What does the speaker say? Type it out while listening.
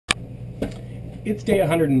It's day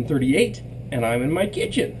 138, and I'm in my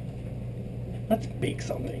kitchen. Let's bake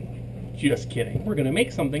something. Just kidding. We're gonna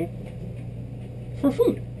make something for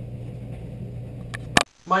food.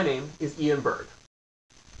 My name is Ian Berg.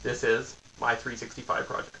 This is my 365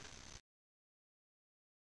 project.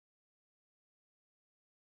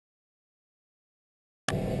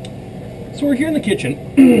 So we're here in the kitchen,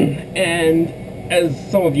 and as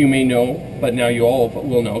some of you may know, but now you all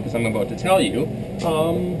will know because I'm about to tell you,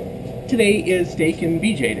 today is Steak and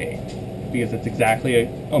BJ Day, because it's exactly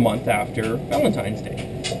a month after Valentine's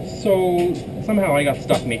Day. So somehow I got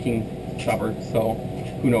stuck making supper, so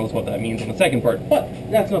who knows what that means on the second part, but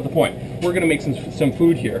that's not the point. We're going to make some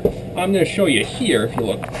food here. I'm going to show you here, if you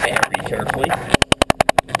look very carefully.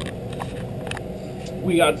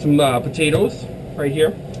 We got some potatoes right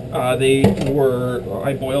here. I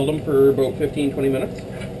boiled them for about 15-20 minutes,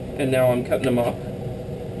 and now I'm cutting them up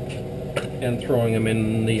and throwing them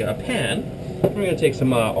in the pan. I'm going to take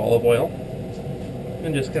some olive oil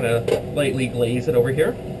and just kind of lightly glaze it over here,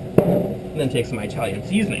 and then take some Italian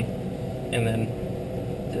seasoning, and then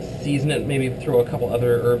just season it, maybe throw a couple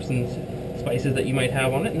other herbs and spices that you might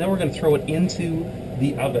have on it, and then we're going to throw it into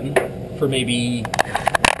the oven for maybe,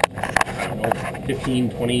 I don't know, 15,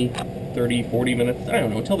 20, 30, 40 minutes, I don't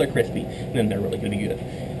know, until they're crispy, and then they're really going to be good.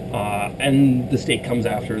 And the steak comes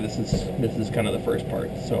after. This is kind of the first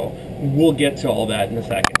part, so we'll get to all that in a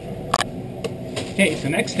second. Okay, so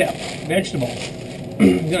next step, vegetables.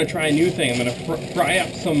 I'm going to try a new thing. I'm going to fry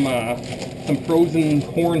up some frozen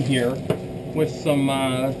corn here with some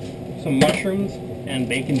mushrooms and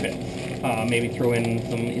bacon bits. Maybe throw in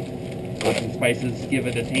some spices, give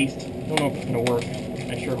it a taste. Don't know if it's going to work.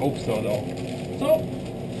 I sure hope so, though. So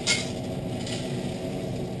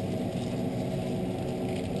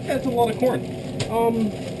that's a lot of corn.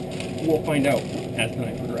 We'll find out as the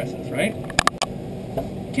night progresses, right?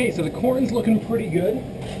 Okay, so the corn's looking pretty good.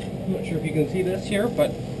 I'm not sure if you can see this here,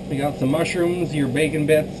 but we got some mushrooms, your bacon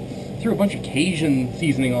bits, threw a bunch of Cajun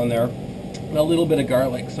seasoning on there, and a little bit of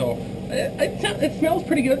garlic. So it smells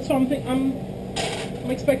pretty good. So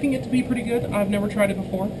I'm expecting it to be pretty good. I've never tried it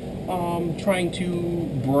before. Trying to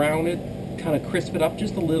brown it, kind of crisp it up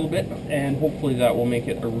just a little bit, and hopefully that will make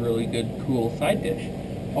it a really good, cool side dish,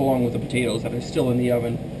 along with the potatoes that are still in the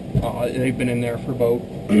oven. They've been in there for about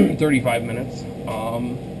 35 minutes.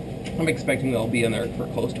 I'm expecting they'll be in there for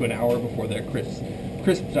close to an hour before they're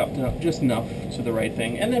crisped up just enough to the right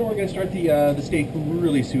thing. And then we're going to start the steak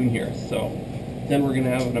really soon here. So then we're going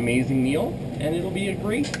to have an amazing meal, and it'll be a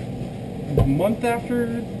great month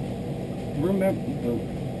after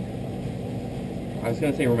I was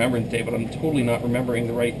going to say Remembrance Day, but I'm totally not remembering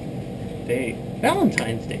the right day.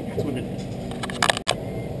 Valentine's Day, that's what it is.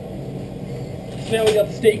 Now we got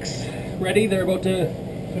the steaks ready. They're about to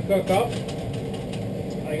cook up.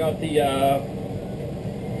 I got the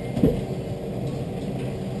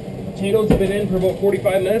potatoes have been in for about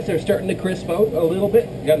 45 minutes. They're starting to crisp out a little bit.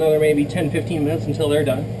 Got another maybe 10-15 minutes until they're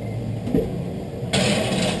done.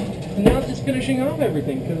 And now it's just finishing off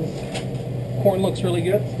everything, because corn looks really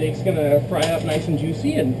good. Steak's going to fry up nice and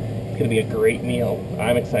juicy, and it's going to be a great meal.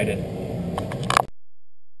 I'm excited.